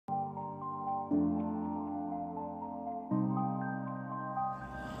Hello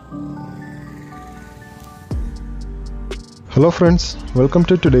friends, welcome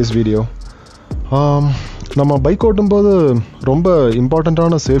to today's video. நம்ம bike ஓட்டும்போது ரொம்ப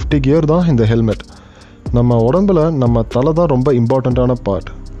இம்பார்ட்டண்ட்டான சேஃப்டி கியர் தான் இந்த ஹெல்மெட். நம்ம உடம்பில் நம்ம தலை தான் ரொம்ப இம்பார்ட்டண்ட்டான பார்ட்.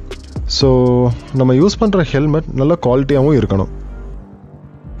 ஸோ நம்ம யூஸ் பண்ணுற ஹெல்மெட் நல்ல குவாலிட்டியாகவும் இருக்கணும்.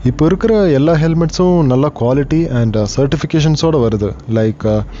 இப்போ இருக்கிற எல்லா ஹெல்மெட்ஸும் நல்ல குவாலிட்டி அண்ட் சர்டிஃபிகேஷன்ஸோடு வருது. Like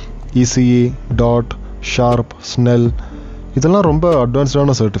ECE, DOT, sharp, SNELL இதெல்லாம் ரொம்ப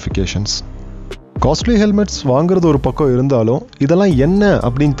அட்வான்ஸ்டான சர்டிஃபிகேஷன்ஸ். காஸ்ட்லி ஹெல்மெட்ஸ் வாங்குறது ஒரு பக்கம் இருந்தாலும் இதெல்லாம் என்ன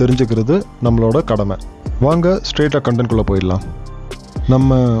அப்படின்னு தெரிஞ்சுக்கிறது நம்மளோட கடமை. வாங்க ஸ்ட்ரெயிட்டாக கண்டென்ட்குள்ளே போயிடலாம்.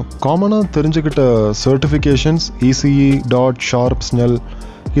 நம்ம காமனாக தெரிஞ்சுக்கிட்ட certifications ECE, DOT, sharp, SNELL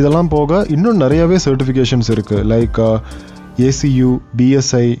இதெல்லாம் போக இன்னும் நிறையாவே சர்டிஃபிகேஷன்ஸ் இருக்குது. Like ACU,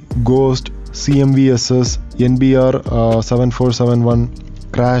 BSI, GOST, CMVSS, NBR7471,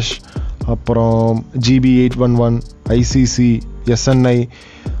 crash, அப்புறம் GB811, ICC, SNI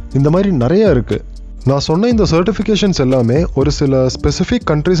இந்த மாதிரி நிறையா இருக்குது. நான் சொன்ன இந்த சர்டிஃபிகேஷன்ஸ் எல்லாமே ஒரு சில ஸ்பெசிஃபிக்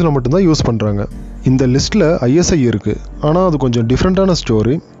கண்ட்ரீஸில் மட்டும்தான் யூஸ் பண்ணுறாங்க. இந்த லிஸ்ட்டில் ISI இருக்குது, ஆனால் அது கொஞ்சம் டிஃப்ரெண்ட்டான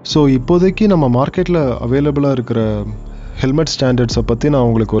ஸ்டோரி. ஸோ இப்போதைக்கு நம்ம மார்க்கெட்டில் அவைலபிளாக இருக்கிற ஹெல்மெட் ஸ்டாண்டர்ட்ஸை பற்றி நான்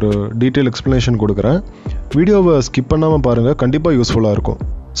உங்களுக்கு ஒரு டீட்டெயில் எக்ஸ்ப்ளனேஷன் கொடுக்குறேன். வீடியோவை ஸ்கிப் பண்ணாமல் பாருங்கள், கண்டிப்பாக யூஸ்ஃபுல்லாக இருக்கும்.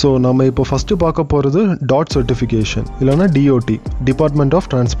 ஸோ நம்ம இப்போ ஃபஸ்ட்டு பார்க்க போகிறது DOT சர்டிஃபிகேஷன், இல்லைனா DOT, department of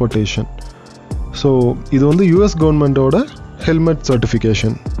transportation. So இது வந்து US கவர்மெண்ட்டோட ஹெல்மெட்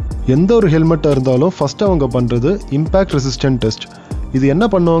சர்டிஃபிகேஷன். எந்த ஒரு ஹெல்மெட்டாக இருந்தாலும் ஃபஸ்ட்டு அவங்க பண்ணுறது இம்பேக்ட் ரெசிஸ்டன்ட் டெஸ்ட். இது என்ன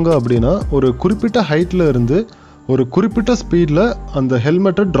பண்ணுவாங்க அப்படின்னா, ஒரு குறிப்பிட்ட ஹைட்டில் இருந்து ஒரு குறிப்பிட்ட ஸ்பீடில் அந்த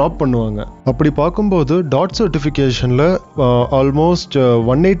ஹெல்மெட்டை ட்ராப் பண்ணுவாங்க. அப்படி பார்க்கும்போது DOT சர்டிஃபிகேஷனில் ஆல்மோஸ்ட்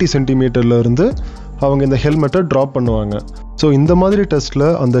 180 சென்டிமீட்டரில் இருந்து அவங்க இந்த ஹெல்மெட்டை ட்ராப் பண்ணுவாங்க. ஸோ இந்த மாதிரி டெஸ்ட்டில்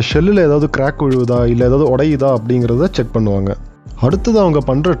அந்த ஷெல்லில் ஏதாவது கிராக் விழுவுதா இல்லை ஏதாவது உடையுதா அப்படிங்கிறத செக் பண்ணுவாங்க. அடுத்தது அவங்க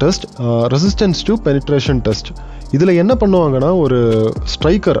பண்ணுற test resistance to penetration test. இதில் என்ன பண்ணுவாங்கன்னா, ஒரு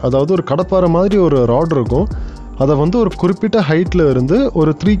ஸ்ட்ரைக்கர், அதாவது ஒரு கடப்பாறை மாதிரி ஒரு ராட் இருக்கும், அதை வந்து ஒரு குறிப்பிட்ட ஹைட்டில் இருந்து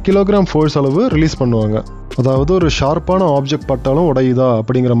ஒரு 3 கிலோகிராம் ஃபோர்ஸ் அளவு ரிலீஸ் பண்ணுவாங்க. அதாவது ஒரு ஷார்ப்பான ஆப்ஜெக்ட் பட்டாலும் உடையுதா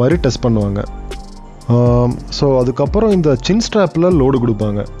அப்படிங்கிற மாதிரி டெஸ்ட் பண்ணுவாங்க. ஸோ அதுக்கப்புறம் இந்த சின் ஸ்ட்ராப்பில் லோடு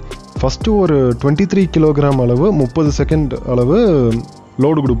கொடுப்பாங்க. ஃபஸ்ட்டு ஒரு 23 கிலோகிராம் அளவு 30 செகண்ட் அளவு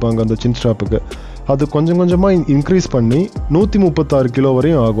லோடு கொடுப்பாங்க அந்த சின் ஸ்ட்ராப்புக்கு. அது கொஞ்சம் கொஞ்சமாக இன்க்ரீஸ் பண்ணி 136 கிலோ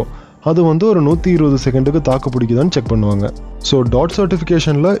வரையும் ஆகும். அது வந்து ஒரு 120 செகண்டுக்கு தாக்கு பிடிக்குதான்னு செக் பண்ணுவாங்க. ஸோ DOT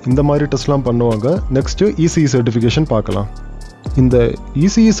சர்டிஃபிகேஷனில் இந்த மாதிரி டெஸ்ட்லாம் பண்ணுவாங்க. நெக்ஸ்ட்டு ECE சர்டிஃபிகேஷன் பார்க்கலாம். இந்த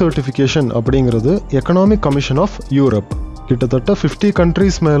ECE சர்டிஃபிகேஷன் அப்படிங்கிறது எக்கனாமிக் கமிஷன் ஆஃப் யூரோப். கிட்டத்தட்ட 50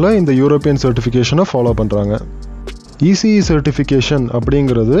 கண்ட்ரீஸ் மேலே இந்த யூரோப்பியன் சர்டிஃபிகேஷனை ஃபாலோ பண்ணுறாங்க. ECE சர்டிஃபிகேஷன்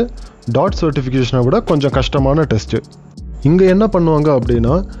அப்படிங்கிறது DOT சர்டிஃபிகேஷனை விட கொஞ்சம் கஷ்டமான டெஸ்ட்டு. இங்கே என்ன பண்ணுவாங்க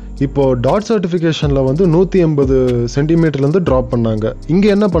அப்படின்னா, இப்போது DOT சர்டிஃபிகேஷனில் வந்து 180 சென்டிமீட்டர்லேருந்து ட்ராப் பண்ணாங்க. இங்கே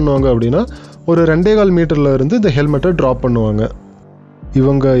என்ன பண்ணுவாங்க அப்படின்னா, ஒரு 2.25 மீட்டரில் இருந்து இந்த ஹெல்மெட்டை ட்ராப் பண்ணுவாங்க.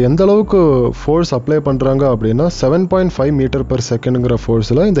 இவங்க எந்த அளவுக்கு ஃபோர்ஸ் அப்ளை பண்ணுறாங்க அப்படின்னா 7.5 மீட்டர் பெர் செகண்டுங்கிற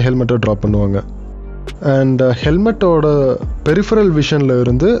ஃபோர்ஸில் இந்த ஹெல்மெட்டை ட்ராப் பண்ணுவாங்க. அண்ட் ஹெல்மெட்டோட பெரிஃபரல் விஷனில்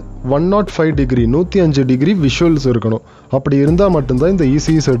இருந்து 105 டிகிரி 105 டிகிரி விஷுவல்ஸ் இருக்கணும். அப்படி இருந்தால் மட்டும்தான் இந்த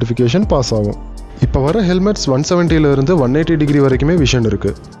ECE சர்டிஃபிகேஷன் பாஸ் ஆகும். இப்போ வர ஹெல்மெட்ஸ் 170 180 டிகிரி வரைக்குமே விஷன்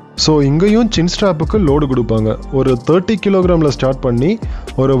இருக்குது. ஸோ இங்கேயும் சின் ஸ்ட்ராப்புக்கு லோடு கொடுப்பாங்க. ஒரு 30 கிலோகிராமில் ஸ்டார்ட் பண்ணி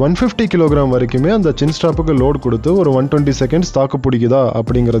ஒரு 150 கிலோகிராம் வரைக்குமே அந்த சின் ஸ்ட்ராப்புக்கு லோடு கொடுத்து ஒரு 120 செகண்ட்ஸ் தாக்கு பிடிக்குதா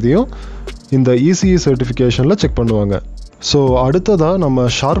அப்படிங்கிறதையும் இந்த ECE சர்டிஃபிகேஷனில் செக் பண்ணுவாங்க. ஸோ அடுத்ததாக நம்ம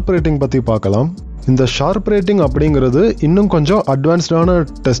ஷார்ப் ரேட்டிங் பற்றி பார்க்கலாம். இந்த ஷார்ப் ரேட்டிங் அப்படிங்கிறது இன்னும் கொஞ்சம் அட்வான்ஸ்டான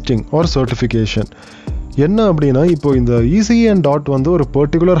டெஸ்டிங் ஆர் சர்டிஃபிகேஷன். என்ன அப்படின்னா, இப்போ இந்த ECE அண்ட் DOT வந்து ஒரு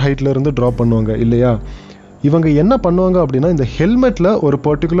பர்டிகுலர் ஹைட்டில் இருந்து ட்ராப் பண்ணுவாங்க இல்லையா. இவங்க என்ன பண்ணுவாங்க அப்படின்னா, இந்த ஹெல்மெட்டில் ஒரு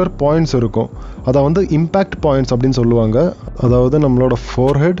பர்டிகுலர் பாயிண்ட்ஸ் இருக்கும், அதை வந்து இம்பேக்ட் பாயிண்ட்ஸ் அப்படின்னு சொல்லுவாங்க. அதாவது நம்மளோட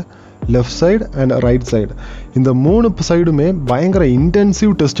forehead, left side and right side, இந்த 3 சைடுமே பயங்கர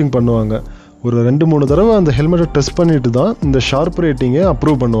இன்டென்சிவ் டெஸ்டிங் பண்ணுவாங்க. ஒரு 2-3 தடவை அந்த ஹெல்மெட்டை டெஸ்ட் பண்ணிட்டு தான் இந்த ஷார்ப் ரேட்டிங்கை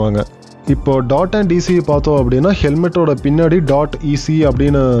அப்ரூவ் பண்ணுவாங்க. இப்போ DOT அண்ட் ECE பார்த்தோம் அப்படின்னா, ஹெல்மெட்டோட பின்னாடி DOT ECE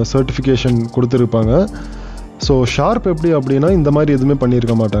அப்படின்னு சர்டிஃபிகேஷன் கொடுத்துருப்பாங்க. ஸோ ஷார்ப் எப்படி அப்படின்னா, இந்த மாதிரி எதுவுமே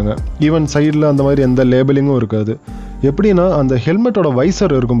பண்ணியிருக்க மாட்டாங்க. ஈவன் சைடில் அந்த மாதிரி எந்த லேபிளிங்கும் இருக்காது. எப்படின்னா, அந்த ஹெல்மெட்டோட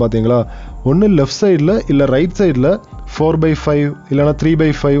வைசர் இருக்கும் பார்த்தீங்களா, ஒன்று லெஃப்ட் சைடில் இல்லை ரைட் சைடில் 4/5 இல்லைனா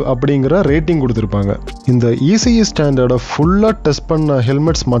 3/5 அப்படிங்கிற ரேட்டிங் கொடுத்துருப்பாங்க. இந்த ECE ஸ்டாண்டர்டை ஃபுல்லாக டெஸ்ட் பண்ண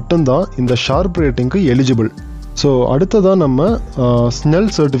ஹெல்மெட்ஸ் மட்டும்தான் இந்த ஷார்ப் ரேட்டிங்க்கு எலிஜிபிள். ஸோ அடுத்ததாக நம்ம SNELL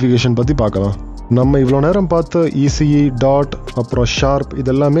சர்டிஃபிகேஷன் பற்றி பார்க்கலாம். நம்ம இவ்வளோ நேரம் பார்த்த ECE, DOT, அப்புறம் ஷார்ப்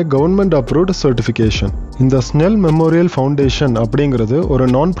இதெல்லாமே கவர்மெண்ட் அப்ரூவ்டு சர்டிஃபிகேஷன். இந்த SNELL மெமோரியல் ஃபவுண்டேஷன் அப்படிங்கிறது ஒரு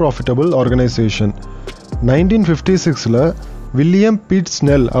நான் profitable organisation. 1956 William beat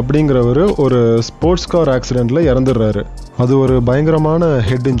Snell அப்படிங்கிறவர் ஒரு ஸ்போர்ட்ஸ் கார் ஆக்சிடெண்ட்டில் இறந்துடுறாரு. அது ஒரு பயங்கரமான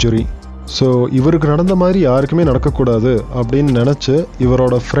ஹெட் இன்ஜுரி. ஸோ இவருக்கு நடந்த மாதிரி யாருக்குமே நடக்கக்கூடாது அப்படின்னு நினச்சி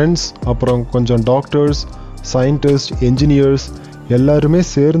இவரோட ஃப்ரெண்ட்ஸ், அப்புறம் கொஞ்சம் டாக்டர்ஸ், சயின்டிஸ்ட், என்ஜினியர்ஸ் எல்லாருமே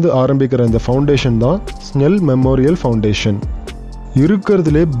சேர்ந்து ஆரம்பிக்கிற இந்த ஃபவுண்டேஷன் தான் ஸ்னெல் மெமோரியல் ஃபவுண்டேஷன்.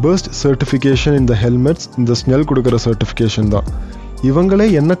 இருக்கிறதுலே பெஸ்ட் சர்டிஃபிகேஷன் இந்த ஹெல்மெட்ஸ் இந்த ஸ்னெல் கொடுக்குற சர்டிஃபிகேஷன் தான். இவங்களே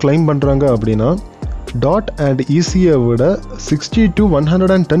என்ன கிளைம் பண்ணுறாங்க அப்படின்னா டாட் அண்ட் ECE விட 60 to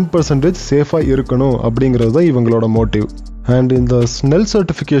 110% சேஃபாக இருக்கணும் அப்படிங்கிறது தான் இவங்களோட மோட்டிவ். அண்ட் இந்த ஸ்னெல்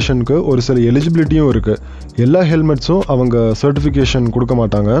சர்டிஃபிகேஷனுக்கு ஒரு சில எலிஜிபிலிட்டியும் இருக்குது. எல்லா ஹெல்மெட்ஸும் அவங்க சர்டிஃபிகேஷன் கொடுக்க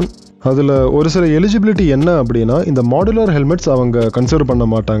மாட்டாங்க. அதில் ஒரு சில எலிஜிபிலிட்டி என்ன அப்படின்னா இந்த மாடுலர் ஹெல்மெட்ஸ் அவங்க கன்சிடர் பண்ண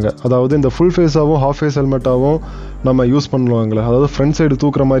மாட்டாங்க. அதாவது இந்த ஃபுல் ஃபேஸாகவும் ஹாஃப் ஃபேஸ் ஹெல்மெட்டாகவும் நம்ம யூஸ் பண்ணுவாங்களே, அதாவது ஃப்ரண்ட் சைடு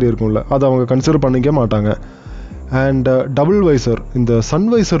தூக்குற மாதிரி இருக்கும்ல, அதை அவங்க கன்சிடர் பண்ணிக்க மாட்டாங்க. அண்ட் டபுள் வைசர், இந்த சன்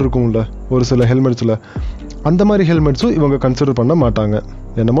வைசர் இருக்கும்ல ஒரு சில ஹெல்மெட்ஸில், அந்த மாதிரி ஹெல்மெட்ஸும் இவங்க கன்சிடர் பண்ண மாட்டாங்க.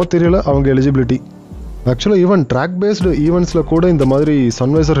 என்னமோ தெரியல அவங்க எலிஜிபிலிட்டி. ஆக்சுவலாக ஈவன் ட்ராக் பேஸ்டு ஈவெண்ட்ஸில் கூட இந்த மாதிரி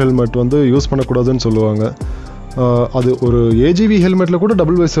சன்வைசர் ஹெல்மெட் வந்து யூஸ் பண்ணக்கூடாதுன்னு சொல்லுவாங்க. அது ஒரு AGV ஹெல்மெட்டில் கூட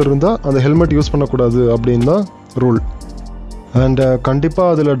டபுள் வைசர் இருந்தால் அந்த ஹெல்மெட் யூஸ் பண்ணக்கூடாது அப்படின்னு தான் ரூல். அண்ட்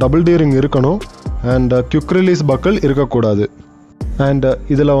கண்டிப்பாக அதில் டபுள் டியரிங் இருக்கணும். அண்ட் குவிக் ரிலீஸ் பக்கல் இருக்கக்கூடாது. அண்ட்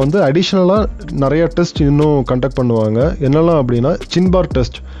இதில் வந்து அடிஷ்னலாக நிறையா டெஸ்ட் இன்னும் கண்டக்ட் பண்ணுவாங்க. என்னெல்லாம் அப்படின்னா சின் பார்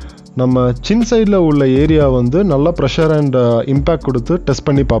டெஸ்ட். நம்ம சின் சைடில் உள்ள ஏரியா வந்து நல்லா ப்ரெஷர் அண்ட் இம்பேக்ட் கொடுத்து டெஸ்ட்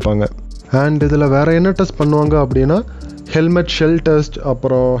பண்ணி பார்ப்பாங்க. அண்ட் இதில் வேறு என்ன டெஸ்ட் பண்ணுவாங்க அப்படின்னா ஹெல்மெட் ஷெல் டெஸ்ட்,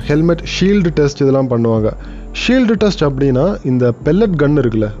 அப்புறம் ஹெல்மெட் ஷீல்டு டெஸ்ட் இதெல்லாம் பண்ணுவாங்க. ஷீல்டு டெஸ்ட் அப்படின்னா இந்த பெல்லட் கன்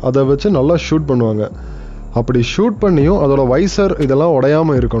இருக்குல்ல, அதை வச்சு நல்லா ஷூட் பண்ணுவாங்க. அப்படி ஷூட் பண்ணியும் அதோட வைசர் இதெல்லாம்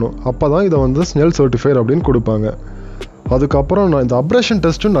உடையாமல் இருக்கணும். அப்போ தான் இதை வந்து ஸ்னெல் சர்டிஃபைட் அப்படின்னு கொடுப்பாங்க. அதுக்கப்புறம் இந்த அப்ரேஷன்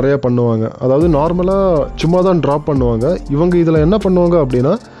டெஸ்ட்டும் நிறையா பண்ணுவாங்க. அதாவது நார்மலாக சும்மா தான் ட்ராப் பண்ணுவாங்க. இவங்க இதில் என்ன பண்ணுவாங்க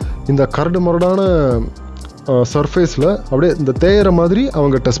அப்படின்னா இந்த கரடு முரடான சர்ஃபேஸில் அப்படியே இந்த தேயிற மாதிரி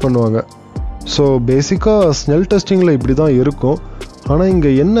அவங்க டெஸ்ட் பண்ணுவாங்க. ஸோ பேசிக்காக ஸ்னெல் டெஸ்டிங்கில் இப்படி தான் இருக்கும். ஆனால்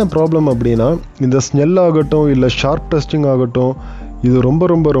இங்கே என்ன ப்ராப்ளம் அப்படின்னா இந்த ஸ்னெல் ஆகட்டும் இல்லை ஷார்ப் டெஸ்டிங் ஆகட்டும், இது ரொம்ப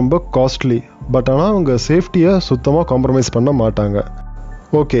ரொம்ப ரொம்ப காஸ்ட்லி. பட் ஆனால் அவங்க சேஃப்டியை சுத்தமாக காம்ப்ரமைஸ் பண்ண மாட்டாங்க.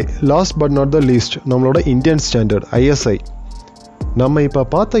 Okay, last but not the least, நம்மளோட இந்தியன் ஸ்டாண்டர்ட் ISI. நம்ம இப்போ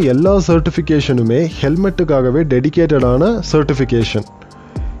பார்த்த எல்லா சர்டிஃபிகேஷனுமே ஹெல்மெட்டுக்காகவே டெடிக்கேட்டடான சர்டிஃபிகேஷன்.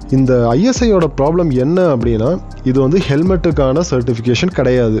 இந்த ISIயோட ப்ராப்ளம் என்ன அப்படின்னா இது வந்து ஹெல்மெட்டுக்கான சர்டிஃபிகேஷன்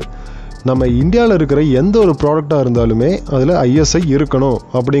கிடையாது. நம்ம இந்தியாவில் இருக்கிற எந்த ஒரு ப்ராடக்டாக இருந்தாலுமே அதில் ISI இருக்கணும்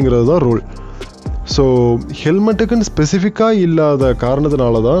அப்படிங்கிறது தான் ரூல். ஸோ ஹெல்மெட்டுக்குன்னு ஸ்பெசிஃபிக்காக இல்லாத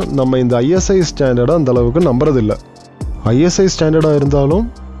காரணத்தினால தான் நம்ம இந்த ISI ஸ்டாண்டர்டை அந்த அளவுக்கு நம்புறதில்லை. ISI ஸ்டாண்டர்டாக இருந்தாலும்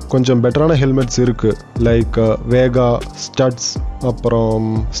கொஞ்சம் பெட்டரான ஹெல்மெட்ஸ் இருக்குது. லைக் வேகா, ஸ்டட்ஸ், அப்புறம்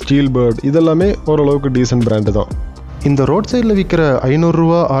ஸ்டீல் பேர்ட், இதெல்லாமே ஓரளவுக்கு டீசன்ட் பிராண்டு தான். இந்த ரோட் சைடில் விற்கிற 500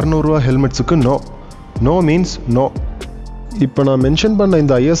 ரூபா 600 ரூபா ஹெல்மெட்ஸுக்கு நோ மீன்ஸ் நோ. இப்போ நான் மென்ஷன் பண்ண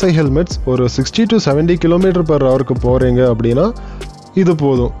இந்த ISI ஹெல்மெட்ஸ் ஒரு 60 to 70 km/h போகிறீங்க அப்படின்னா இது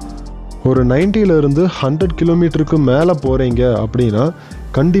போதும். ஒரு 90லேருந்து 100 km மேலே போகிறீங்க அப்படின்னா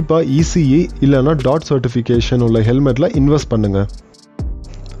கண்டிப்பாக ECE இல்லைன்னா டாட் சர்டிஃபிகேஷன் உள்ள ஹெல்மெட்டில் இன்வெஸ்ட் பண்ணுங்கள்.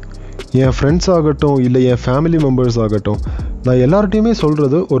 என் ஃப்ரெண்ட்ஸ் ஆகட்டும் இல்லை என் ஃபேமிலி மெம்பர்ஸ் ஆகட்டும், நான் எல்லார்ட்டையுமே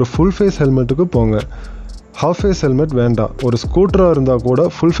சொல்கிறது ஒரு ஃபுல் ஃபேஸ் ஹெல்மெட்டுக்கு போங்க. ஹாஃப் ஃபேஸ் ஹெல்மெட் வேண்டாம். ஒரு ஸ்கூட்டராக இருந்தால் கூட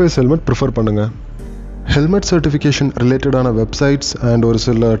ஃபுல் ஃபேஸ் ஹெல்மெட் ப்ரிஃபர் பண்ணுங்கள். ஹெல்மெட் சர்டிஃபிகேஷன் ரிலேட்டடான வெப்சைட்ஸ் அண்ட் ஒரு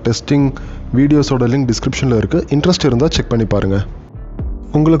சில டெஸ்டிங் வீடியோஸோட லிங்க் டிஸ்கிரிப்ஷனில் இருக்குது. இன்ட்ரெஸ்ட் இருந்தால் செக் பண்ணி பாருங்கள்.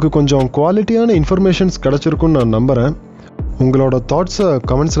 உங்களுக்கு கொஞ்சம் குவாலிட்டியான இன்ஃபர்மேஷன்ஸ் கிடச்சிருக்குன்னு நான் நம்புகிறேன். உங்களோட தாட்ஸை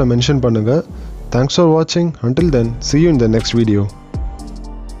கமெண்ட்ஸில் மென்ஷன் பண்ணுங்கள். தேங்க்ஸ் ஃபார் வாட்சிங். Until then, see you in the next video.